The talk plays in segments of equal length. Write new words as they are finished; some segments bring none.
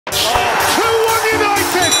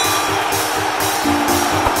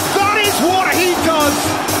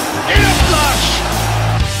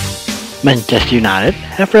Manchester United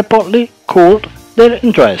have reportedly cooled their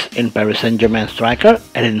interest in Paris Saint-Germain striker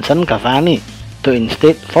Edinson Cavani to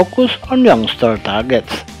instead focus on youngster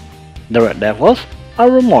targets. The Red Devils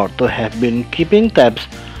are rumored to have been keeping tabs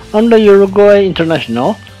on the Uruguay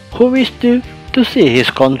international, who wished to see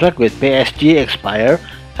his contract with PSG expire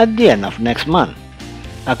at the end of next month.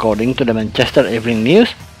 According to the Manchester Evening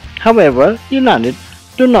News, however, United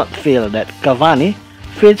do not feel that Cavani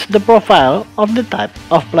fits the profile of the type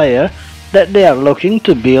of player that they are looking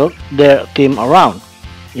to build their team around,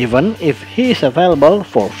 even if he is available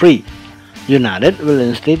for free. United will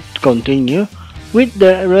instead continue with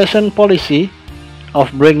their recent policy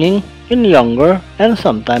of bringing in younger and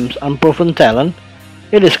sometimes unproven talent.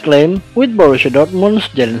 It is claimed with Borussia Dortmund's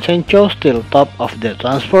Jadon Sancho still top of their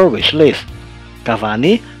transfer wish list.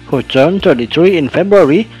 Cavani, who turned 33 in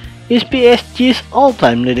February, is PSG's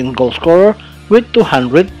all-time leading goalscorer with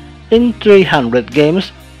 200 in 300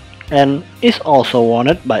 games and is also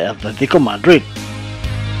wanted by Atletico Madrid.